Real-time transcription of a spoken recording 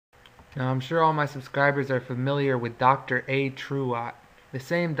Now, I'm sure all my subscribers are familiar with Dr. A. Truott, the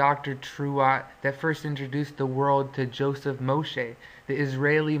same Dr. Truott that first introduced the world to Joseph Moshe, the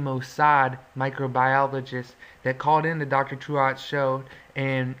Israeli Mossad microbiologist that called into Dr. Truott's show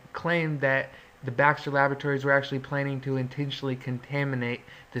and claimed that the Baxter laboratories were actually planning to intentionally contaminate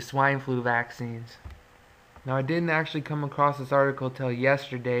the swine flu vaccines. Now, I didn't actually come across this article till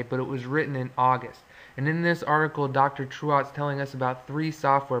yesterday, but it was written in August. And in this article, Dr. Truott's telling us about three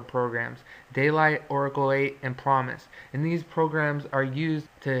software programs: Daylight, Oracle 8, and Promise. And these programs are used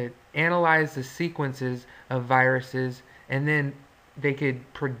to analyze the sequences of viruses, and then they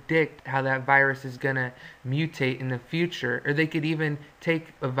could predict how that virus is going to mutate in the future. Or they could even take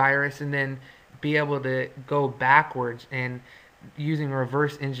a virus and then be able to go backwards, and using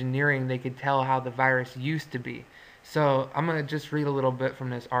reverse engineering they could tell how the virus used to be. So I'm going to just read a little bit from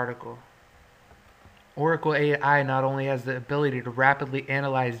this article. Oracle AI not only has the ability to rapidly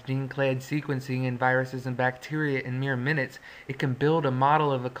analyze gene-clade sequencing in viruses and bacteria in mere minutes, it can build a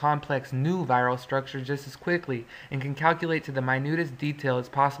model of a complex new viral structure just as quickly, and can calculate to the minutest detail its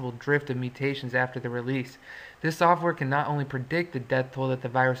possible drift of mutations after the release. This software can not only predict the death toll that the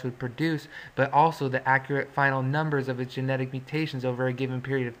virus would produce, but also the accurate final numbers of its genetic mutations over a given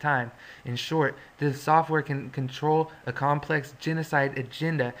period of time. In short, this software can control a complex genocide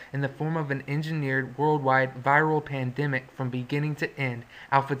agenda in the form of an engineered worldwide viral pandemic from beginning to end,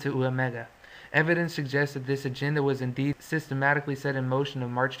 alpha to omega. Evidence suggests that this agenda was indeed systematically set in motion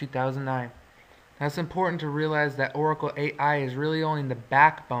in March 2009. Now, it's important to realize that Oracle AI is really only the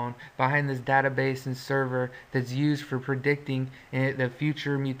backbone behind this database and server that's used for predicting the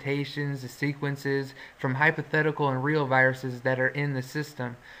future mutations, the sequences from hypothetical and real viruses that are in the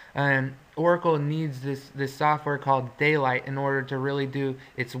system. And Oracle needs this software called Daylight in order to really do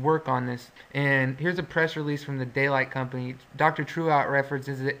its work on this. And here's a press release from the Daylight company. Dr. Truott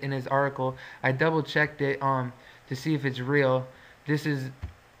references it in his article. I double checked it to see if it's real. This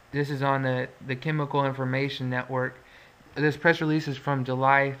is on the Chemical Information Network. This press release is from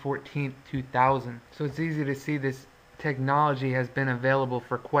July 14th, 2000. So it's easy to see this technology has been available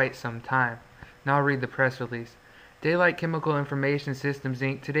for quite some time. Now I'll read the press release. Daylight Chemical Information Systems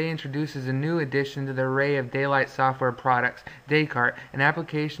Inc. today introduces a new addition to the array of Daylight software products, Descartes, an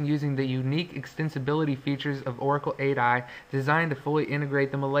application using the unique extensibility features of Oracle 8i designed to fully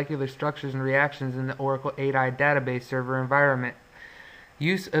integrate the molecular structures and reactions in the Oracle 8i database server environment.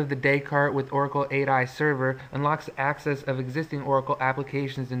 Use of the Descartes with Oracle 8i Server unlocks access of existing Oracle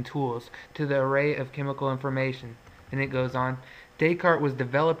applications and tools to the array of chemical information. And it goes on. Descartes was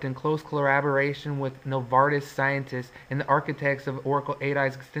developed in close collaboration with Novartis scientists and the architects of Oracle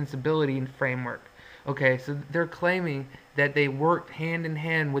 8i's extensibility framework. Okay, so they're claiming that they worked hand in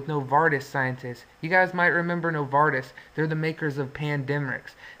hand with Novartis scientists. You guys might remember Novartis. They're the makers of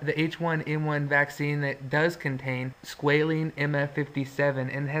pandemics, the H1N1 vaccine that does contain squalene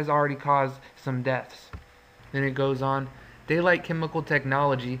MF57 and has already caused some deaths. Then it goes on. Daylight Chemical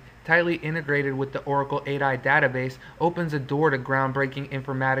Technology, tightly integrated with the Oracle 8i database, opens a door to groundbreaking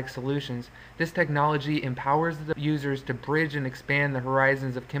informatics solutions. This technology empowers the users to bridge and expand the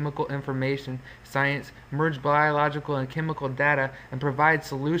horizons of chemical information science, merge biological and chemical data, and provide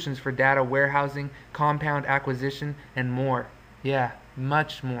solutions for data warehousing, compound acquisition, and more. Yeah,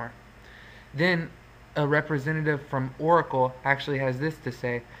 much more. Then a representative from Oracle actually has this to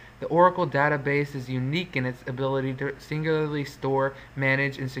say. The Oracle database is unique in its ability to singularly store,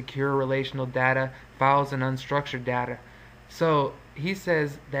 manage, and secure relational data, files, and unstructured data. So he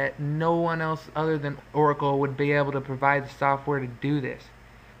says that no one else other than Oracle would be able to provide the software to do this.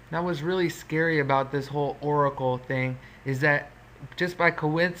 Now, what's really scary about this whole Oracle thing is that just by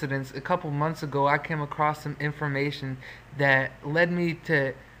coincidence, a couple months ago, I came across some information that led me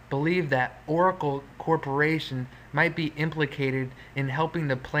to believe that Oracle Corporation might be implicated in helping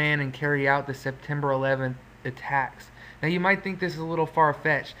to plan and carry out the September 11th attacks. Now, you might think this is a little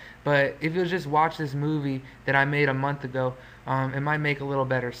far-fetched, but if you'll just watch this movie that I made a month ago, it might make a little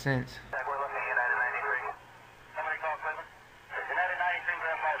better sense.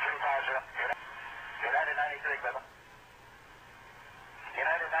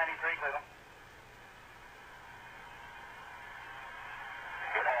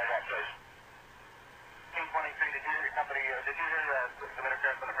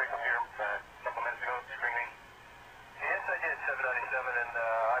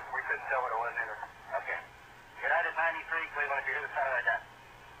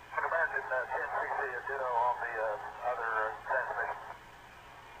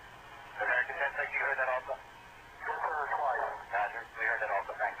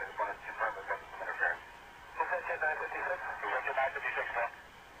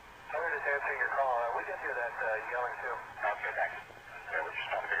 we did hear that yelling too. Okay, thanks. Yeah, we're just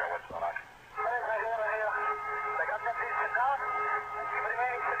trying to figure out what's going on. They got that piece of car.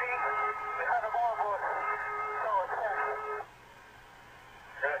 Remaining to be behind the ball board. So it's good.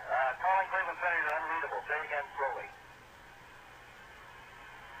 Calling Cleveland Center is unreadable. Say again slowly.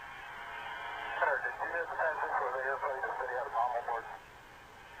 Sir, did you hear the sentence where the airplane said he had a bomb on board?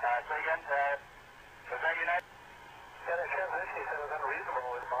 Say again, was that United? Yeah, that transmission he said was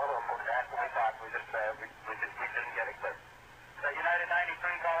unreasonable with bomb on board. That's what we thought. We didn't get it clear. United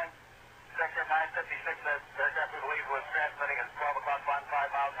 93 calling. Sector 956, that aircraft we believe was transmitting at 12 o'clock,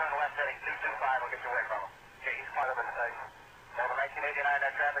 15 miles, turn left heading 225, we'll get you away from him. Okay, he's part of the mistake. Over 1989,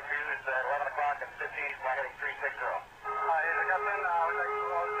 that traffic view is at 11 o'clock and 15, we're heading 360. Here's the captain, we'd like to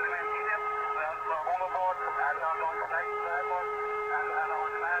go to the main medium, home aboard, and going to next airport, and our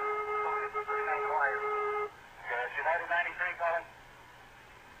command, so please remain quiet. Okay, United 93 calling.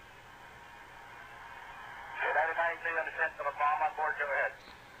 United 93, understand from a bomb on board, go ahead.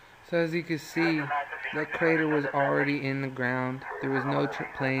 So as you can see, that crater was already in the ground. There was no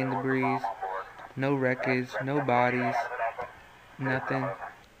plane debris, no wreckage, no bodies, nothing.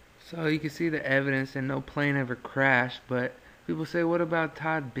 So you can see the evidence and no plane ever crashed. But people say, what about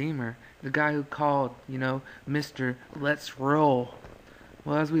Todd Beamer, the guy who called, Mr. Let's Roll?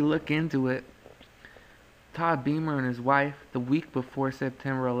 Well, as we look into it, Todd Beamer and his wife, the week before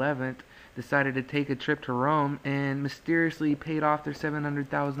September 11th, decided to take a trip to Rome and mysteriously paid off their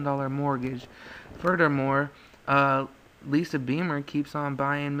 $700,000 mortgage. Furthermore, Lisa Beamer keeps on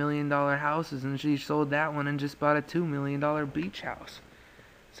buying $1 million houses, and she sold that one and just bought a $2 million beach house.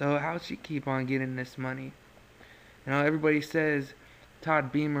 So how'd she keep on getting this money? Everybody says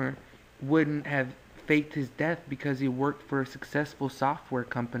Todd Beamer wouldn't have faked his death because he worked for a successful software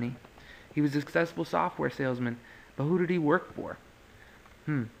company. He was a successful software salesman, but who did he work for?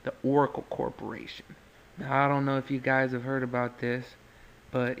 The Oracle Corporation. Now, I don't know if you guys have heard about this,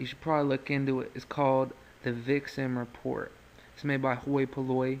 but you should probably look into it. It's called the Vicsim Report. It's made by Hoi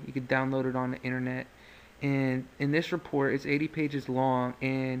Polloi. You can download it on the internet. And in this report, it's 80 pages long,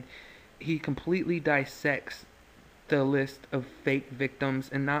 and he completely dissects the list of fake victims.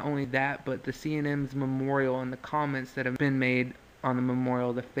 And not only that, but the CNM's memorial and the comments that have been made on the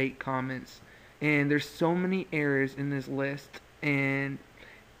memorial, the fake comments. And there's so many errors in this list, and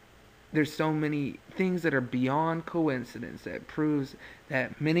there's so many things that are beyond coincidence that proves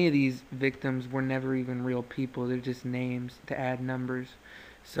that many of these victims were never even real people. They're just names to add numbers.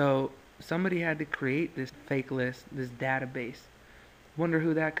 So somebody had to create this fake list, this database. Wonder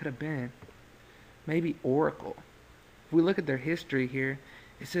who that could have been. Maybe Oracle. If we look at their history here,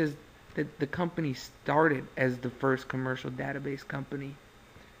 it says that the company started as the first commercial database company.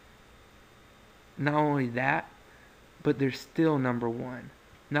 Not only that, but they're still number one.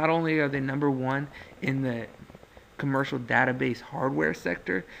 Not only are they number one in the commercial database hardware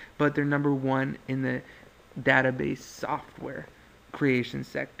sector, but they're number one in the database software creation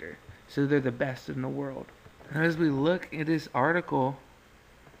sector. So they're the best in the world. And as we look at this article,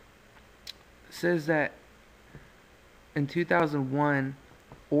 it says that in 2001,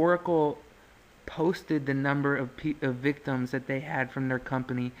 Oracle posted the number of victims that they had from their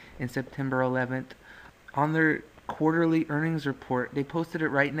company in September 11th on their quarterly earnings report. They posted it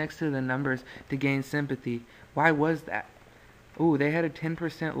right next to the numbers to gain sympathy. Why was that? They had a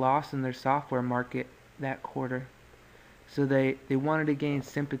 10% loss in their software market that quarter. So they wanted to gain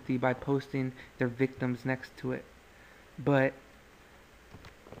sympathy by posting their victims next to it. But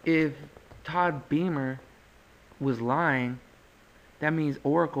if Todd Beamer was lying, that means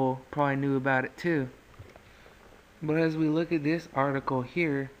Oracle probably knew about it too. But as we look at this article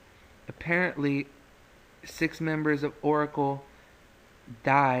here, apparently 6 members of Oracle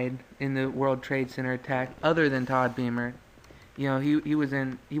died in the World Trade Center attack, other than Todd Beamer. He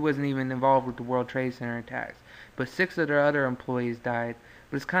wasn't even involved with the World Trade Center attacks. But 6 of their other employees died.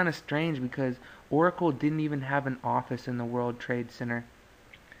 But it's kind of strange because Oracle didn't even have an office in the World Trade Center.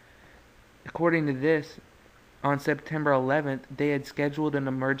 According to this, on September 11th, they had scheduled an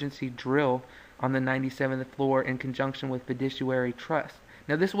emergency drill on the 97th floor in conjunction with Fiduciary Trust.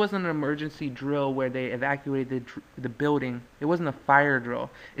 Now, this wasn't an emergency drill where they evacuated the building. It wasn't a fire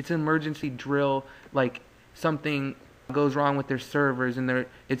drill. It's an emergency drill like something goes wrong with their servers, and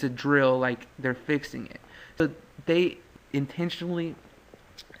it's a drill like they're fixing it. So they intentionally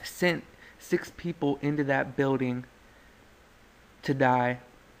sent 6 people into that building to die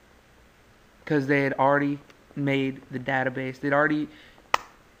because they had already made the database.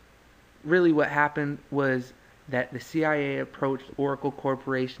 Really what happened was that the CIA approached Oracle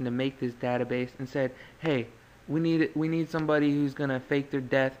Corporation to make this database and said, hey, we need somebody who's going to fake their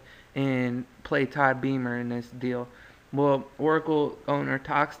death and play Todd Beamer in this deal. Well, Oracle owner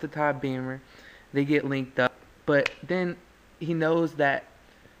talks to Todd Beamer. They get linked up, but then he knows that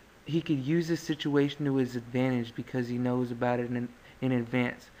he could use this situation to his advantage because he knows about it in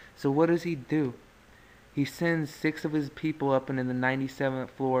advance. So what does he do? He sends 6 of his people up into the 97th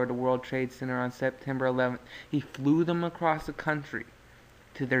floor of the World Trade Center on September 11th. He flew them across the country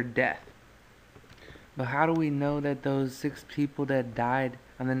to their death. But how do we know that those 6 people that died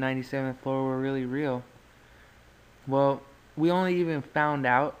on the 97th floor were really real? Well, I only even found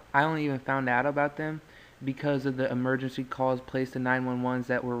out about them because of the emergency calls placed to 911s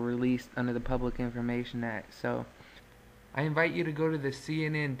that were released under the Public Information Act. So I invite you to go to the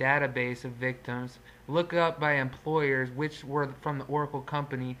CNN database of victims, look up by employers which were from the Oracle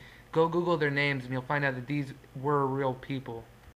company, go Google their names, and you'll find out that these were real people.